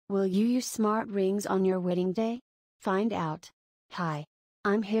Will you use smart rings on your wedding day? Find out. Hi.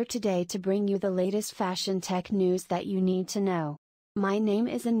 I'm here today to bring you the latest fashion tech news that you need to know. My name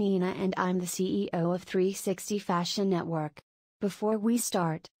is Anina and I'm the CEO of 360 Fashion Network. Before we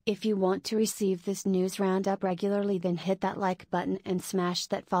start, if you want to receive this news roundup regularly, then hit that like button and smash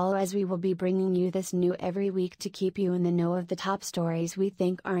that follow, as we will be bringing you this new every week to keep you in the know of the top stories we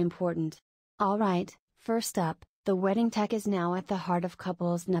think are important. Alright, first up, the wedding tech is now at the heart of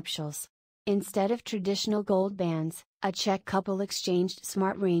couples' nuptials. Instead of traditional gold bands, a Czech couple exchanged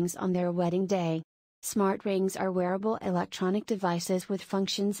smart rings on their wedding day. Smart rings are wearable electronic devices with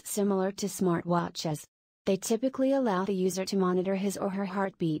functions similar to smartwatches. They typically allow the user to monitor his or her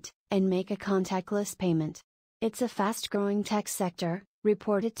heartbeat, and make a contactless payment. It's a fast-growing tech sector,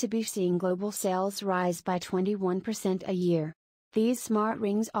 reported to be seeing global sales rise by 21% a year. These smart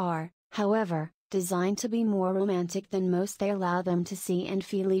rings are, however, designed to be more romantic than most. They allow them to see and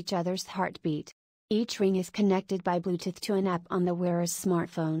feel each other's heartbeat. Each ring is connected by Bluetooth to an app on the wearer's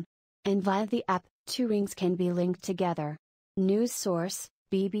smartphone. And via the app, two rings can be linked together. News source,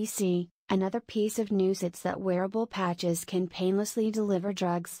 BBC. Another piece of news: it's that wearable patches can painlessly deliver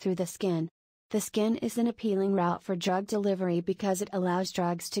drugs through the skin. The skin is an appealing route for drug delivery because it allows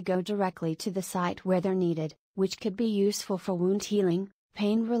drugs to go directly to the site where they're needed, which could be useful for wound healing,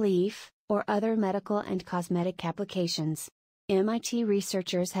 pain relief, or other medical and cosmetic applications. MIT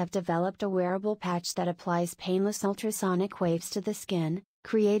researchers have developed a wearable patch that applies painless ultrasonic waves to the skin,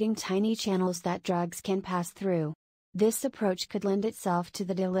 creating tiny channels that drugs can pass through. This approach could lend itself to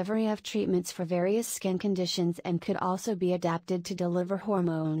the delivery of treatments for various skin conditions and could also be adapted to deliver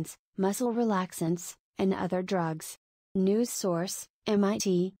hormones, muscle relaxants, and other drugs. News source,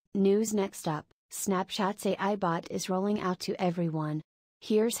 MIT News. Next up, Snapchat's AI bot is rolling out to everyone.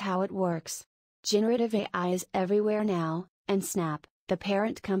 Here's how it works. Generative AI is everywhere now, and Snap, the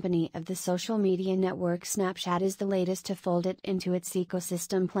parent company of the social media network Snapchat, is the latest to fold it into its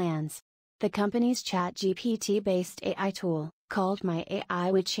ecosystem plans. The company's ChatGPT-based AI tool, called My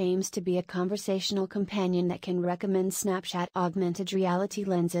AI, which aims to be a conversational companion that can recommend Snapchat augmented reality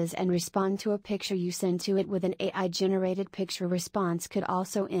lenses and respond to a picture you send to it with an AI-generated picture response, could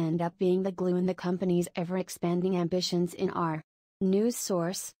also end up being the glue in the company's ever-expanding ambitions in AR. News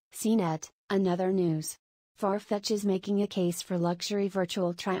source, CNET. Another news. Farfetch is making a case for luxury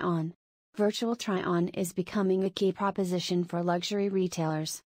virtual try-on. Virtual try-on is becoming a key proposition for luxury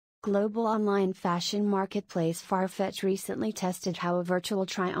retailers. Global online fashion marketplace Farfetch recently tested how a virtual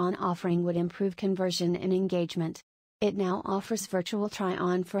try-on offering would improve conversion and engagement. It now offers virtual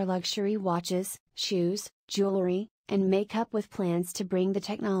try-on for luxury watches, shoes, jewelry, and makeup, with plans to bring the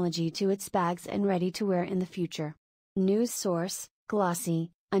technology to its bags and ready-to-wear in the future. News source, Glossy.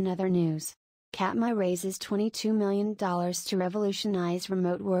 Another news. Capgemini raises $22 million to revolutionize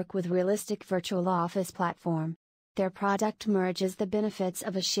remote work with realistic virtual office platform. Their product merges the benefits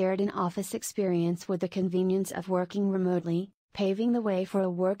of a shared in-office experience with the convenience of working remotely, paving the way for a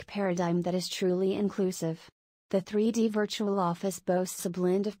work paradigm that is truly inclusive. The 3D virtual office boasts a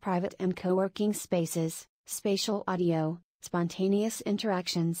blend of private and co-working spaces, spatial audio, spontaneous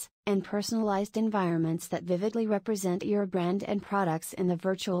interactions, and personalized environments that vividly represent your brand and products in the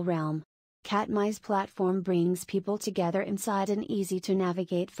virtual realm. Capgemini's platform brings people together inside an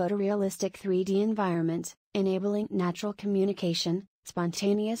easy-to-navigate photorealistic 3D environment, enabling natural communication,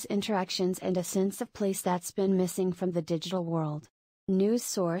 spontaneous interactions, and a sense of place that's been missing from the digital world. News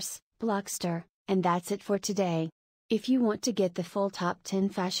source, Blockster. And that's it for today. If you want to get the full top 10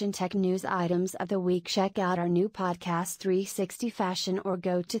 fashion tech news items of the week, check out our new podcast 360 Fashion, or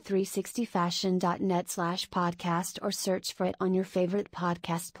go to 360fashion.net/podcast, or search for it on your favorite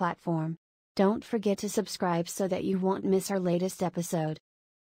podcast platform. Don't forget to subscribe so that you won't miss our latest episode.